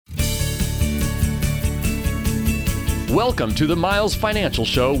Welcome to the Miles Financial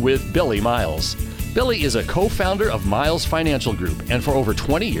Show with Billy Miles. Billy is a co-founder of Miles Financial Group, and for over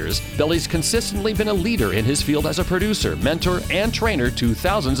 20 years, Billy's consistently been a leader in his field as a producer, mentor, and trainer to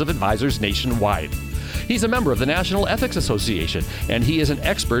thousands of advisors nationwide. He's a member of the National Ethics Association, and he is an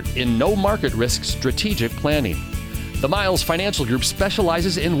expert in no-market risk strategic planning. The Miles Financial Group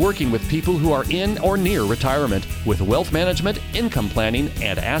specializes in working with people who are in or near retirement with wealth management, income planning,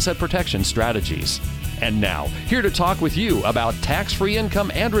 and asset protection strategies. And now, here to talk with you about tax-free income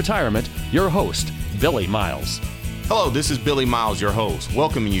and retirement, your host, Billy Miles. Hello, this is Billy Miles, your host,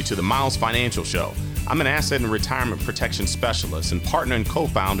 welcoming you to the Miles Financial Show. I'm an asset and retirement protection specialist and partner and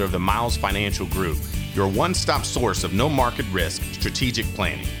co-founder of the Miles Financial Group, your one-stop source of no-market risk strategic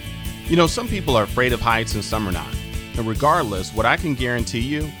planning. You know, some people are afraid of heights and some are not. And regardless, what I can guarantee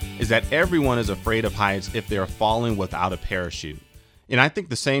you is that everyone is afraid of heights if they're falling without a parachute. And I think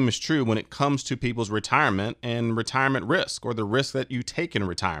the same is true when it comes to people's retirement and retirement risk, or the risk that you take in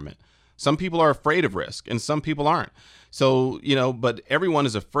retirement. Some people are afraid of risk and some people aren't. So, but everyone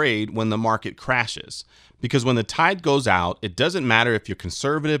is afraid when the market crashes, because when the tide goes out, it doesn't matter if you're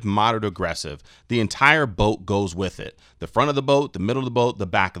conservative, moderate, or aggressive. The entire boat goes with it. The front of the boat, the middle of the boat, the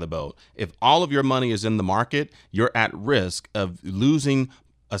back of the boat. If all of your money is in the market, you're at risk of losing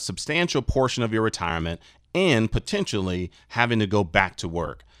a substantial portion of your retirement and potentially having to go back to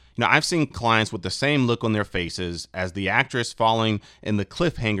work. I've seen clients with the same look on their faces as the actress falling in the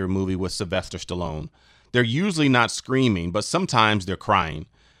Cliffhanger movie with Sylvester Stallone. They're usually not screaming, but sometimes they're crying.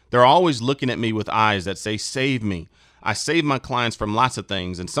 They're always looking at me with eyes that say, "Save me." I save my clients from lots of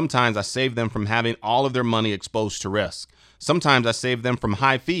things, and sometimes I save them from having all of their money exposed to risk. Sometimes I save them from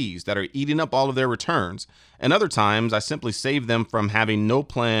high fees that are eating up all of their returns. And other times I simply save them from having no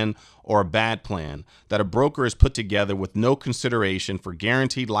plan or a bad plan that a broker has put together with no consideration for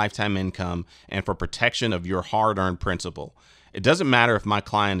guaranteed lifetime income and for protection of your hard-earned principal. It doesn't matter if my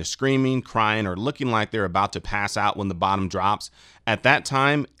client is screaming, crying, or looking like they're about to pass out when the bottom drops. At that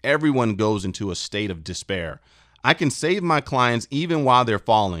time, everyone goes into a state of despair. I can save my clients even while they're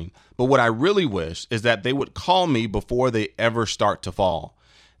falling, but what I really wish is that they would call me before they ever start to fall.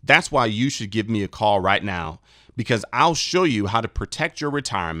 That's why you should give me a call right now, because I'll show you how to protect your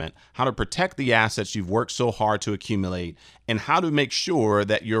retirement, how to protect the assets you've worked so hard to accumulate, and how to make sure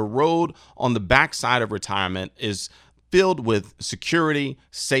that your road on the backside of retirement is filled with security,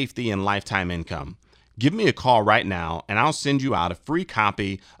 safety, and lifetime income. Give me a call right now, and I'll send you out a free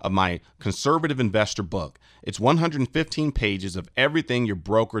copy of my Conservative Investor book. It's 115 pages of everything your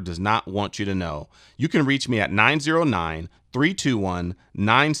broker does not want you to know. You can reach me at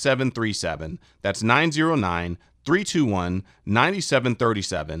 909-321-9737. That's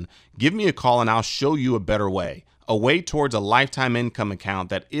 909-321-9737. Give me a call and I'll show you a better way towards a lifetime income account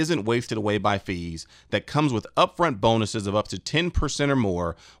that isn't wasted away by fees, that comes with upfront bonuses of up to 10% or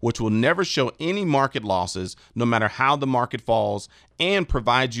more, which will never show any market losses no matter how the market falls, and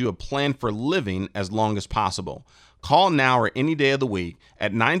provides you a plan for living as long as possible. Call now or any day of the week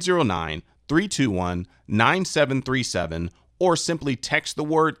at 909-321-9737 or simply text the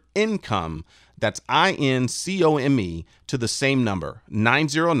word INCOME, that's INCOME, to the same number,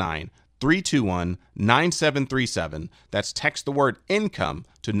 909-321-9737. That's text the word INCOME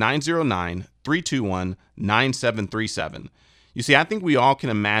to 909-321-9737. You see, I think we all can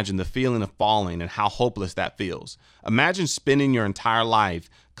imagine the feeling of falling and how hopeless that feels. Imagine spending your entire life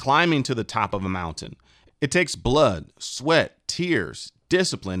climbing to the top of a mountain. It takes blood, sweat, tears,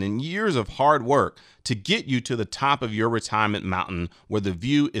 discipline, and years of hard work to get you to the top of your retirement mountain where the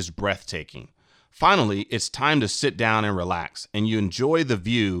view is breathtaking. Finally, it's time to sit down and relax, and you enjoy the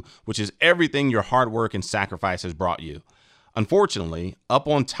view, which is everything your hard work and sacrifice has brought you. Unfortunately, up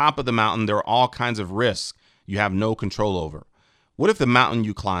on top of the mountain, there are all kinds of risks you have no control over. What if the mountain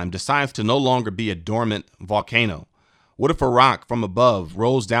you climb decides to no longer be a dormant volcano? What if a rock from above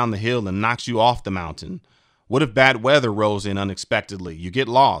rolls down the hill and knocks you off the mountain? What if bad weather rolls in unexpectedly? You get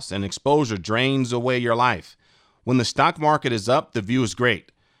lost and exposure drains away your life. When the stock market is up, the view is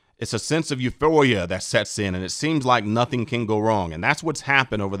great. It's a sense of euphoria that sets in, and it seems like nothing can go wrong. And that's what's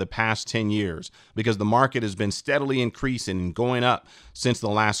happened over the past 10 years, because the market has been steadily increasing and going up since the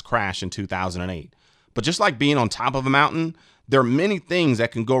last crash in 2008. But just like being on top of a mountain, there are many things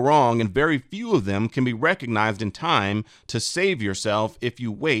that can go wrong, and very few of them can be recognized in time to save yourself if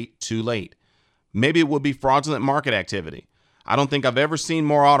you wait too late. Maybe it will be fraudulent market activity. I don't think I've ever seen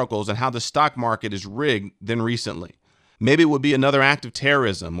more articles on how the stock market is rigged than recently. Maybe it would be another act of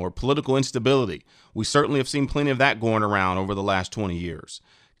terrorism or political instability. We certainly have seen plenty of that going around over the last 20 years.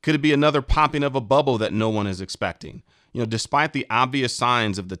 Could it be another popping of a bubble that no one is expecting? Despite the obvious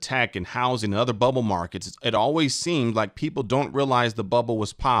signs of the tech and housing and other bubble markets, it always seemed like people don't realize the bubble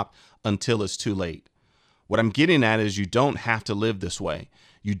was popped until it's too late. What I'm getting at is you don't have to live this way.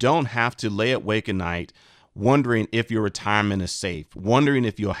 You don't have to lay awake at night wondering if your retirement is safe, wondering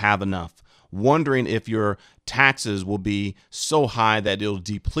if you'll have enough, wondering if your taxes will be so high that it'll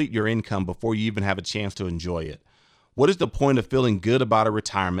deplete your income before you even have a chance to enjoy it. What is the point of feeling good about a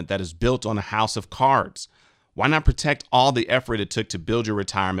retirement that is built on a house of cards? Why not protect all the effort it took to build your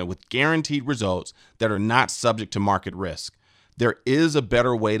retirement with guaranteed results that are not subject to market risk? There is a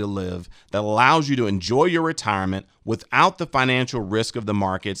better way to live that allows you to enjoy your retirement without the financial risk of the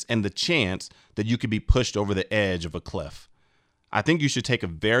markets and the chance that you could be pushed over the edge of a cliff. I think you should take a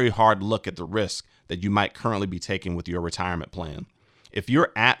very hard look at the risk that you might currently be taking with your retirement plan. If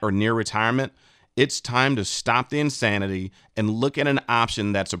you're at or near retirement, it's time to stop the insanity and look at an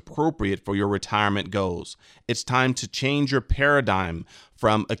option that's appropriate for your retirement goals. It's time to change your paradigm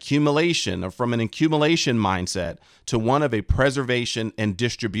from accumulation or from an accumulation mindset to one of a preservation and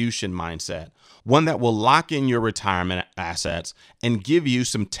distribution mindset, one that will lock in your retirement assets and give you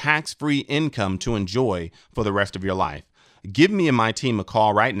some tax-free income to enjoy for the rest of your life. Give me and my team a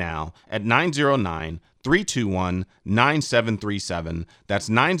call right now at 909-321-9737. That's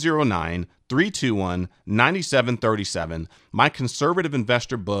 909-321-9737. My Conservative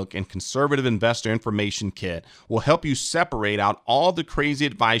Investor book and Conservative Investor Information Kit will help you separate out all the crazy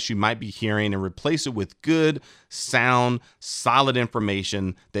advice you might be hearing and replace it with good, sound, solid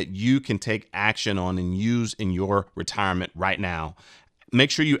information that you can take action on and use in your retirement right now. Make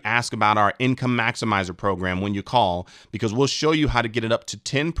sure you ask about our Income Maximizer program when you call, because we'll show you how to get it up to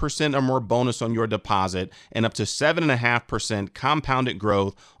 10% or more bonus on your deposit and up to 7.5% compounded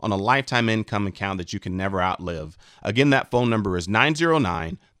growth on a lifetime income account that you can never outlive. Again, that phone number is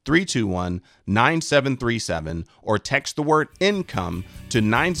 909-321-9737 or text the word income to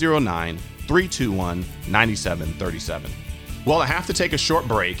 909-321-9737. Well, I have to take a short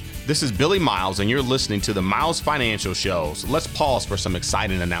break. This is Billy Miles, and you're listening to the Miles Financial Show. So let's pause for some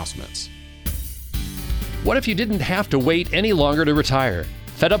exciting announcements. What if you didn't have to wait any longer to retire?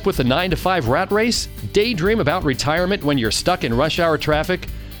 Fed up with the 9-to-5 rat race? Daydream about retirement when you're stuck in rush hour traffic?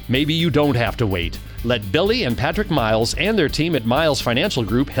 Maybe you don't have to wait. Let Billy and Patrick Miles and their team at Miles Financial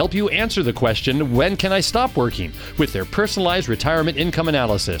Group help you answer the question, when can I stop working? With their personalized retirement income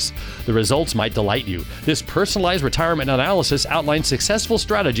analysis. The results might delight you. This personalized retirement analysis outlines successful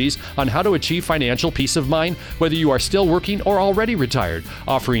strategies on how to achieve financial peace of mind, whether you are still working or already retired,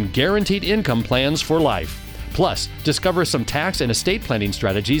 offering guaranteed income plans for life. Plus, discover some tax and estate planning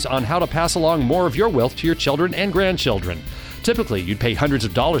strategies on how to pass along more of your wealth to your children and grandchildren. Typically, you'd pay hundreds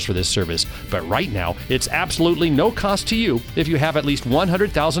of dollars for this service, but right now, it's absolutely no cost to you if you have at least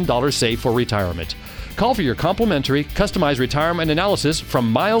 $100,000 saved for retirement. Call for your complimentary, customized retirement analysis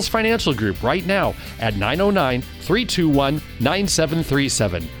from Miles Financial Group right now at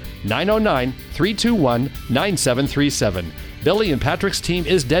 909-321-9737. 909-321-9737. Billy and Patrick's team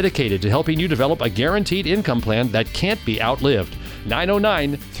is dedicated to helping you develop a guaranteed income plan that can't be outlived.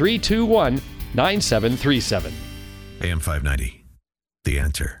 909-321-9737. AM 590, The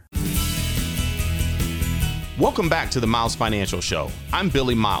Answer. Welcome back to the Miles Financial Show. I'm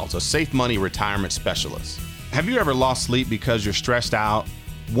Billy Miles, a safe money retirement specialist. Have you ever lost sleep because you're stressed out,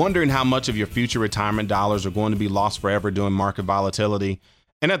 wondering how much of your future retirement dollars are going to be lost forever during market volatility,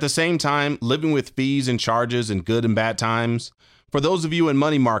 and at the same time living with fees and charges in good and bad times? For those of you in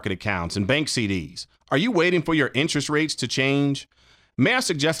money market accounts and bank CDs, are you waiting for your interest rates to change? May I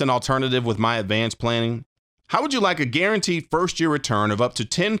suggest an alternative with my advanced planning? How would you like a guaranteed first-year return of up to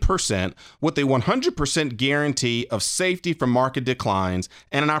 10% with a 100% guarantee of safety from market declines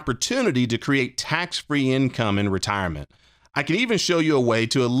and an opportunity to create tax-free income in retirement? I can even show you a way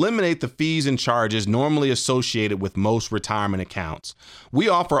to eliminate the fees and charges normally associated with most retirement accounts. We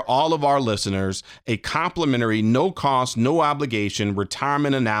offer all of our listeners a complimentary, no-cost, no-obligation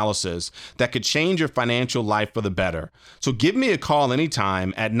retirement analysis that could change your financial life for the better. So give me a call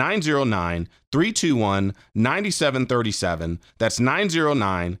anytime at 909-321-9737. That's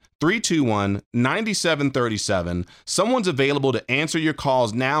 909-321-9737. Someone's available to answer your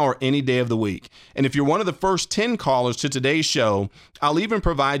calls now or any day of the week. And if you're one of the first 10 callers to today's show, I'll even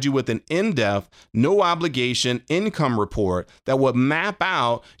provide you with an in-depth, no-obligation income report that will map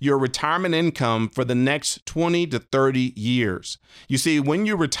out your retirement income for the next 20 to 30 years. You see, when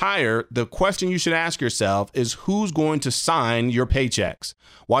you retire, the question you should ask yourself is who's going to sign your paychecks?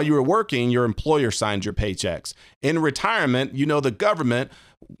 While you were working, your employer signs your paychecks. In retirement, you know the government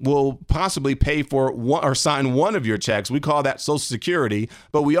will possibly pay for one or sign one of your checks. We call that Social Security,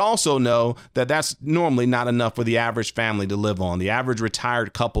 but we also know that that's normally not enough for the average family to live on, the average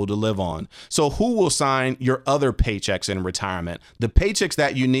retired couple to live on. So who will sign your other paychecks in retirement? The paychecks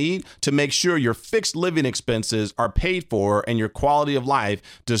that you need to make sure your fixed living expenses are paid for and your quality of life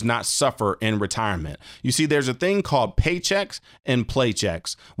does not suffer in retirement. You see, there's a thing called paychecks and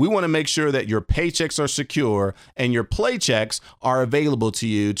playchecks. We want to make sure that your paychecks are secure and your playchecks are available to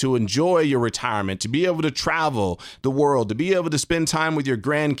you to enjoy your retirement, to be able to travel the world, to be able to spend time with your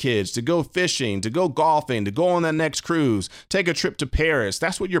grandkids, to go fishing, to go golfing, to go on that next cruise, take a trip to Paris.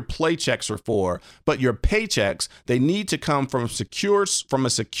 That's what your playchecks are for. But your paychecks, they need to come from a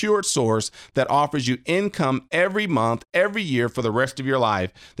secured source that offers you income every month, every year for the rest of your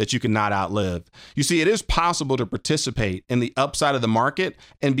life that you cannot outlive. You see, it is possible to participate in the upside of the market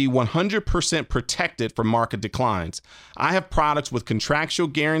and be 100% protected from market declines. I have products with contractual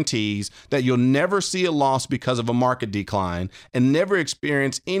guarantees that you'll never see a loss because of a market decline and never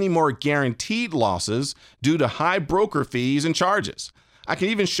experience any more guaranteed losses due to high broker fees and charges. I can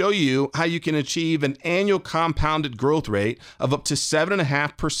even show you how you can achieve an annual compounded growth rate of up to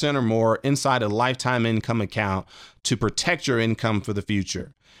 7.5% or more inside a lifetime income account to protect your income for the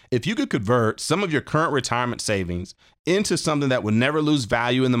future. If you could convert some of your current retirement savings into something that would never lose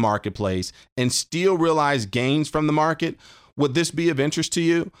value in the marketplace and still realize gains from the market, would this be of interest to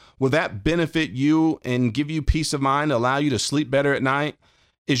you? Will that benefit you and give you peace of mind, allow you to sleep better at night?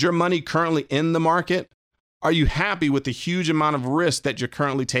 Is your money currently in the market? Are you happy with the huge amount of risk that you're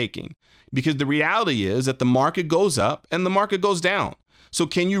currently taking? Because the reality is that the market goes up and the market goes down. So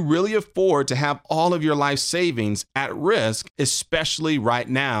can you really afford to have all of your life savings at risk, especially right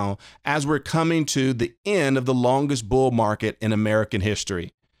now, as we're coming to the end of the longest bull market in American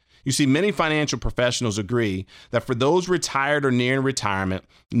history? You see, many financial professionals agree that for those retired or near retirement,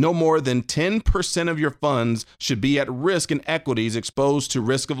 no more than 10% of your funds should be at risk in equities exposed to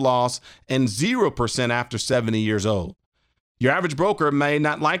risk of loss and 0% after 70 years old. Your average broker may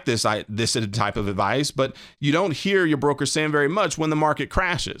not like this type of advice, but you don't hear your broker saying very much when the market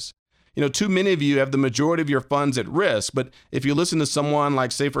crashes. You know, too many of you have the majority of your funds at risk, but if you listen to someone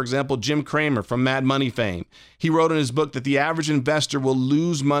like, say, for example, Jim Cramer from Mad Money fame, he wrote in his book that the average investor will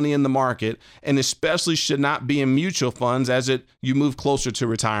lose money in the market and especially should not be in mutual funds as you move closer to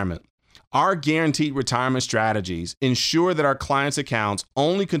retirement. Our guaranteed retirement strategies ensure that our clients' accounts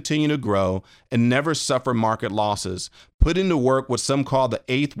only continue to grow and never suffer market losses, putting to work what some call the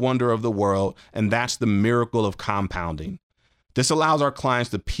eighth wonder of the world, and that's the miracle of compounding. This allows our clients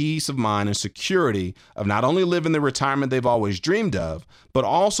the peace of mind and security of not only living the retirement they've always dreamed of, but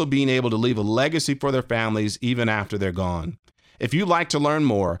also being able to leave a legacy for their families even after they're gone. If you'd like to learn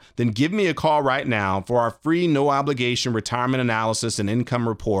more, then give me a call right now for our free no-obligation retirement analysis and income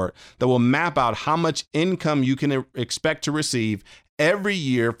report that will map out how much income you can expect to receive every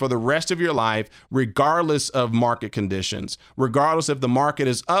year for the rest of your life, regardless of market conditions, regardless if the market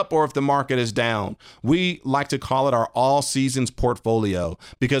is up or if the market is down. We like to call it our all seasons portfolio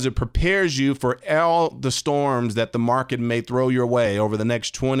because it prepares you for all the storms that the market may throw your way over the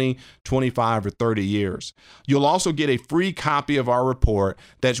next 20, 25, or 30 years. You'll also get a free copy of our report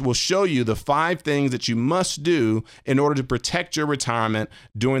that will show you the 5 things that you must do in order to protect your retirement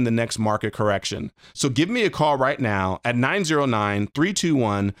during the next market correction. So give me a call right now at 909-321-9737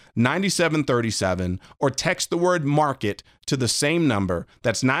 or text the word market to the same number.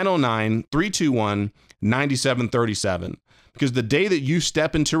 That's 909-321-9737. Because the day that you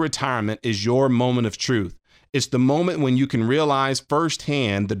step into retirement is your moment of truth. It's the moment when you can realize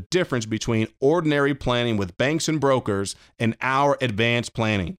firsthand the difference between ordinary planning with banks and brokers and our advanced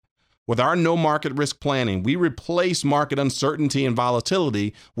planning. With our no market risk planning, we replace market uncertainty and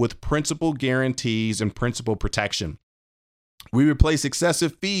volatility with principal guarantees and principal protection. We replace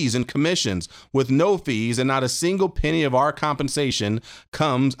excessive fees and commissions with no fees, and not a single penny of our compensation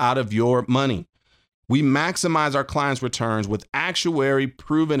comes out of your money. We maximize our clients' returns with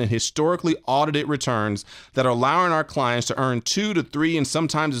actuary-proven and historically audited returns that are allowing our clients to earn 2 to 3 and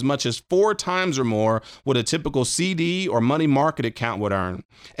sometimes as much as 4 times or more what a typical CD or money market account would earn.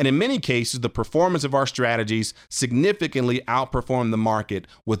 And in many cases, the performance of our strategies significantly outperform the market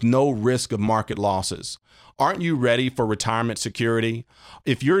with no risk of market losses. Aren't you ready for retirement security?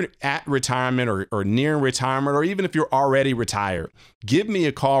 If you're at retirement or near retirement, or even if you're already retired, give me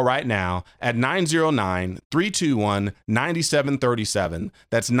a call right now at 909-321-9737.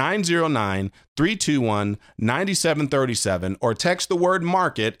 That's 909-321-9737, or text the word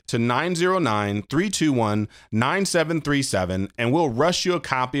market to 909-321-9737, and we'll rush you a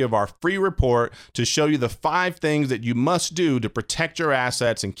copy of our free report to show you the 5 things that you must do to protect your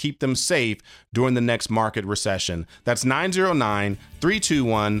assets and keep them safe during the next market recession. That's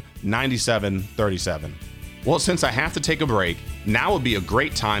 909-321-9737. Well, since I have to take a break, now would be a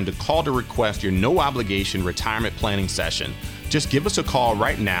great time to call to request your no-obligation retirement planning session. Just give us a call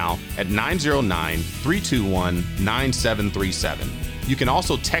right now at 909-321-9737. You can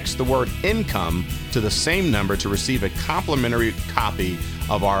also text the word income to the same number to receive a complimentary copy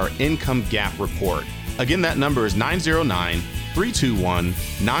of our income gap report. Again, that number is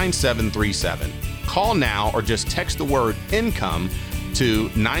 909-321-9737. Call now or just text the word income to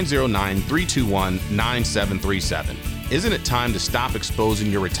 909-321-9737. Isn't it time to stop exposing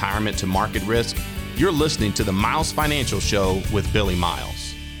your retirement to market risk? You're listening to the Miles Financial Show with Billy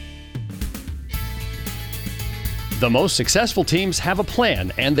Miles. The most successful teams have a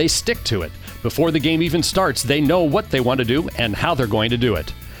plan and they stick to it. Before the game even starts, they know what they want to do and how they're going to do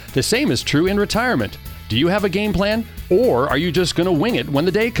it. The same is true in retirement. Do you have a game plan, or are you just going to wing it when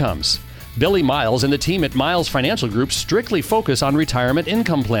the day comes? Billy Miles and the team at Miles Financial Group strictly focus on retirement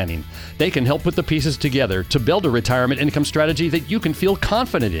income planning. They can help put the pieces together to build a retirement income strategy that you can feel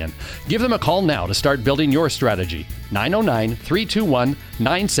confident in. Give them a call now to start building your strategy.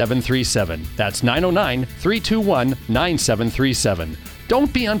 909-321-9737. That's 909-321-9737.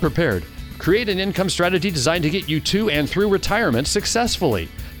 Don't be unprepared. Create an income strategy designed to get you to and through retirement successfully.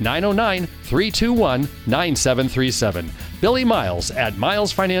 909-321-9737. Billy Miles at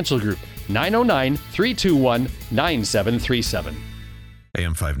Miles Financial Group. 909-321-9737.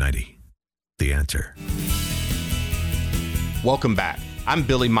 AM 590, The Answer. Welcome back. I'm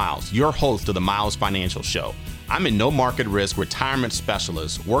Billy Miles, your host of the Miles Financial Show. I'm a no market risk retirement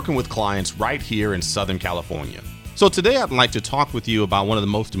specialist working with clients right here in Southern California. So today I'd like to talk with you about one of the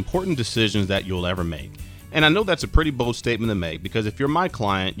most important decisions that you'll ever make. And I know that's a pretty bold statement to make, because if you're my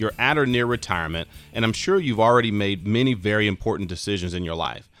client, you're at or near retirement, and I'm sure you've already made many very important decisions in your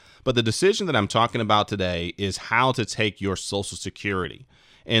life. But the decision that I'm talking about today is how to take your Social Security.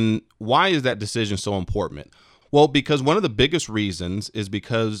 And why is that decision so important? Well, because one of the biggest reasons is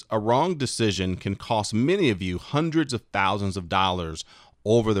because a wrong decision can cost many of you hundreds of thousands of dollars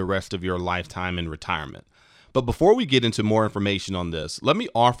over the rest of your lifetime in retirement. But before we get into more information on this, let me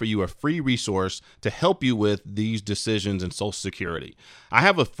offer you a free resource to help you with these decisions in Social Security. I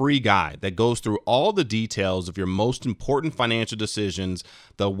have a free guide that goes through all the details of your most important financial decisions,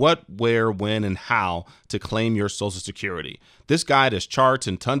 the what, where, when, and how to claim your Social Security. This guide has charts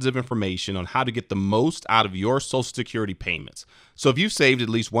and tons of information on how to get the most out of your Social Security payments. So if you've saved at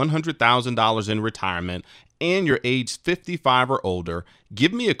least $100,000 in retirement and you're age 55 or older,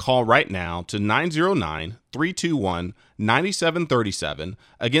 give me a call right now to 909-321-9737.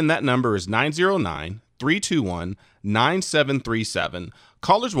 Again, that number is 909-321-9737.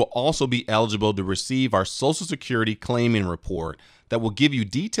 Callers will also be eligible to receive our Social Security claiming report that will give you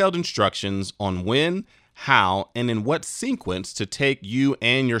detailed instructions on when, how, and in what sequence to take you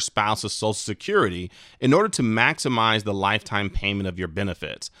and your spouse's Social Security in order to maximize the lifetime payment of your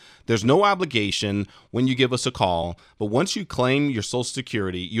benefits. There's no obligation when you give us a call, but once you claim your Social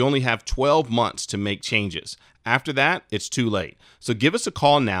Security, you only have 12 months to make changes. After that, it's too late. So give us a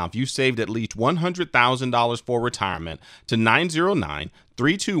call now if you saved at least $100,000 for retirement to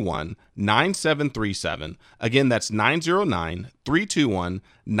 909-321-9737. Again, that's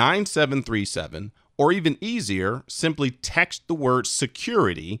 909-321-9737. Or even easier, simply text the word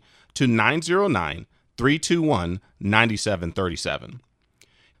security to 909-321-9737.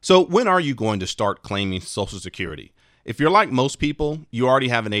 So when are you going to start claiming Social Security? If you're like most people, you already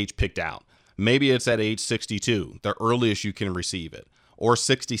have an age picked out. Maybe it's at age 62, the earliest you can receive it, or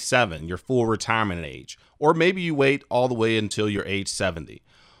 67, your full retirement age, or maybe you wait all the way until you're age 70.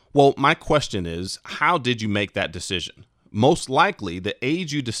 Well, my question is, how did you make that decision? Most likely, the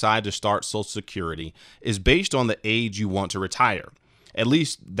age you decide to start Social Security is based on the age you want to retire. At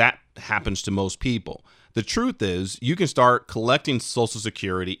least that happens to most people. The truth is, you can start collecting Social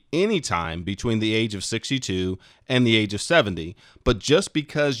Security anytime between the age of 62 and the age of 70, but just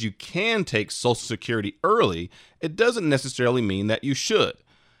because you can take Social Security early, it doesn't necessarily mean that you should.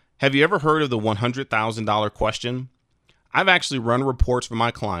 Have you ever heard of the $100,000 question? I've actually run reports for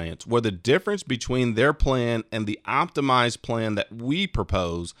my clients where the difference between their plan and the optimized plan that we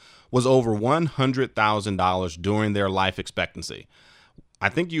propose was over $100,000 during their life expectancy. I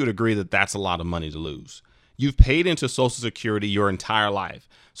think you would agree that that's a lot of money to lose. You've paid into Social Security your entire life.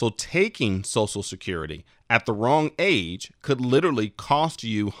 So taking Social Security at the wrong age could literally cost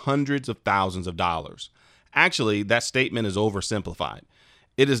you hundreds of thousands of dollars. Actually, that statement is oversimplified.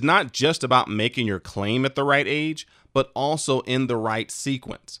 It is not just about making your claim at the right age, but also in the right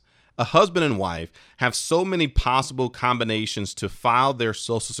sequence. A husband and wife have so many possible combinations to file their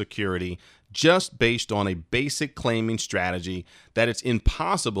Social Security just based on a basic claiming strategy that it's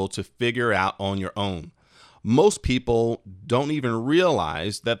impossible to figure out on your own. Most people don't even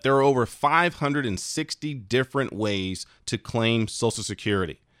realize that there are over 560 different ways to claim Social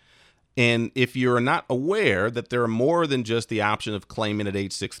Security. And if you're not aware that there are more than just the option of claiming at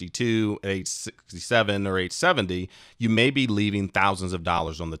age 62, at age 67, or age 70, you may be leaving thousands of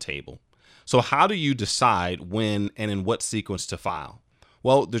dollars on the table. So how do you decide when and in what sequence to file?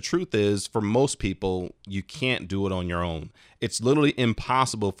 Well, the truth is, for most people, you can't do it on your own. It's literally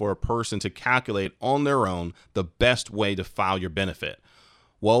impossible for a person to calculate on their own the best way to file your benefit.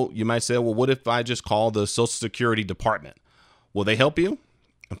 Well, you might say, well, what if I just call the Social Security Department? Will they help you?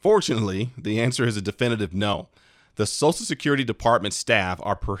 Unfortunately, the answer is a definitive no. The Social Security Department staff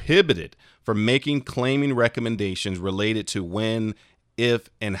are prohibited from making claiming recommendations related to when,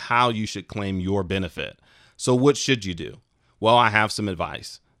 if, and how you should claim your benefit. So what should you do? Well, I have some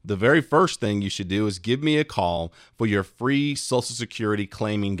advice. The very first thing you should do is give me a call for your free Social Security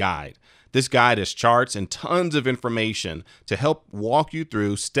claiming guide. This guide has charts and tons of information to help walk you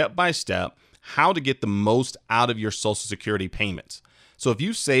through step by step how to get the most out of your Social Security payments. So if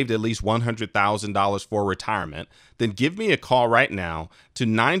you saved at least $100,000 for retirement, then give me a call right now to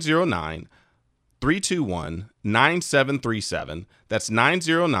 909-321-9737. That's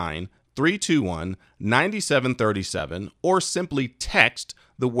 909-321-9737, or simply text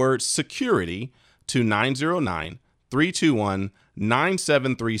the word security to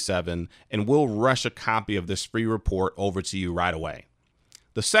 909-321-9737, and we'll rush a copy of this free report over to you right away.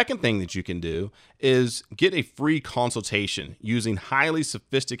 The second thing that you can do is get a free consultation using highly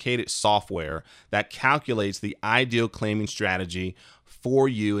sophisticated software that calculates the ideal claiming strategy for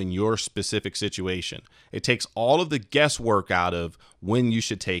you in your specific situation. It takes all of the guesswork out of when you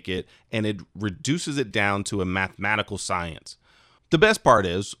should take it, and it reduces it down to a mathematical science. The best part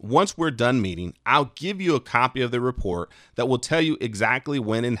is, once we're done meeting, I'll give you a copy of the report that will tell you exactly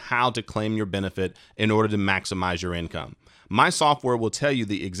when and how to claim your benefit in order to maximize your income. My software will tell you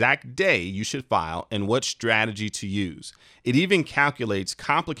the exact day you should file and what strategy to use. It even calculates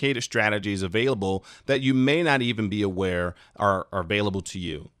complicated strategies available that you may not even be aware are available to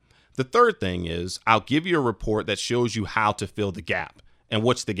you. The third thing is, I'll give you a report that shows you how to fill the gap. And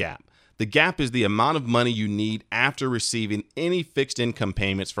what's the gap? The gap is the amount of money you need after receiving any fixed income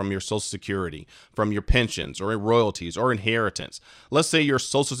payments from your Social Security, from your pensions or royalties or inheritance. Let's say your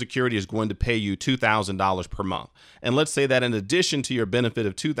Social Security is going to pay you $2,000 per month. And let's say that in addition to your benefit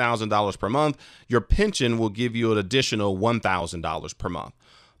of $2,000 per month, your pension will give you an additional $1,000 per month.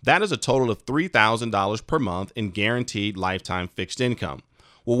 That is a total of $3,000 per month in guaranteed lifetime fixed income.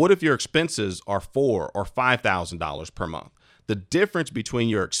 Well, what if your expenses are $4,000 or $5,000 per month? The difference between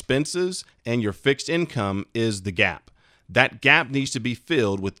your expenses and your fixed income is the gap. That gap needs to be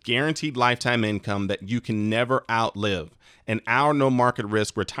filled with guaranteed lifetime income that you can never outlive. And our no market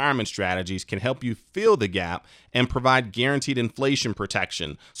risk retirement strategies can help you fill the gap and provide guaranteed inflation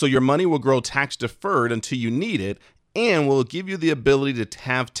protection. So your money will grow tax deferred until you need it, and will give you the ability to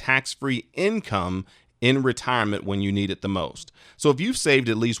have tax-free income in retirement when you need it the most. So if you've saved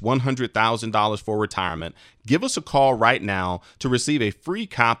at least $100,000 for retirement, give us a call right now to receive a free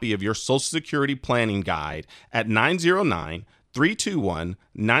copy of your Social Security planning guide at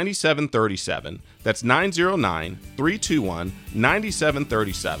 909-321-9737. That's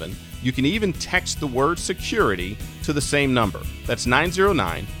 909-321-9737. You can even text the word security to the same number. That's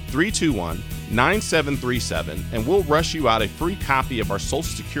 909-321-9737, and we'll rush you out a free copy of our Social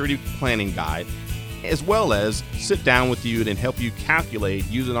Security planning guide, as well as sit down with you and help you calculate,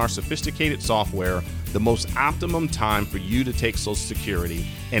 using our sophisticated software, the most optimum time for you to take Social Security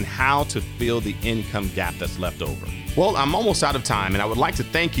and how to fill the income gap that's left over. Well, I'm almost out of time, and I would like to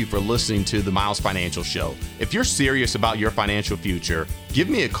thank you for listening to the Miles Financial Show. If you're serious about your financial future, give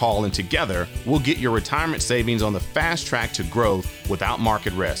me a call, and together we'll get your retirement savings on the fast track to growth without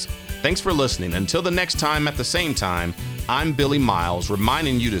market risk. Thanks for listening. Until the next time at the same time, I'm Billy Miles,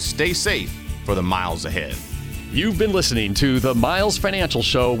 reminding you to stay safe for the miles ahead. You've been listening to the Miles Financial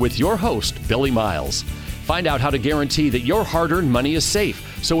Show with your host, Billy Miles. Find out how to guarantee that your hard-earned money is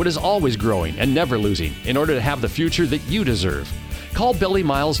safe, so it is always growing and never losing in order to have the future that you deserve. Call Billy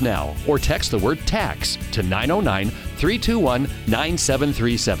Miles now or text the word TAX to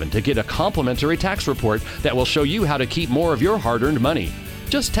 909-321-9737 to get a complimentary tax report that will show you how to keep more of your hard-earned money.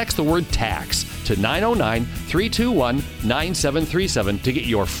 Just text the word TAX to 909-321-9737 to get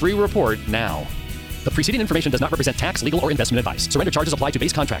your free report now. The preceding information does not represent tax, legal, or investment advice. Surrender charges apply to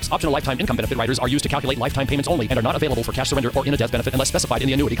base contracts. Optional lifetime income benefit riders are used to calculate lifetime payments only and are not available for cash surrender or in a death benefit unless specified in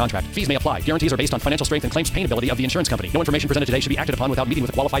the annuity contract. Fees may apply. Guarantees are based on financial strength and claims payability of the insurance company. No information presented today should be acted upon without meeting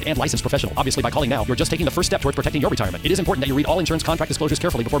with a qualified and licensed professional. Obviously, by calling now, you're just taking the first step towards protecting your retirement. It is important that you read all insurance contract disclosures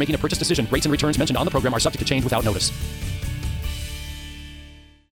carefully before making a purchase decision. Rates and returns mentioned on the program are subject to change without notice.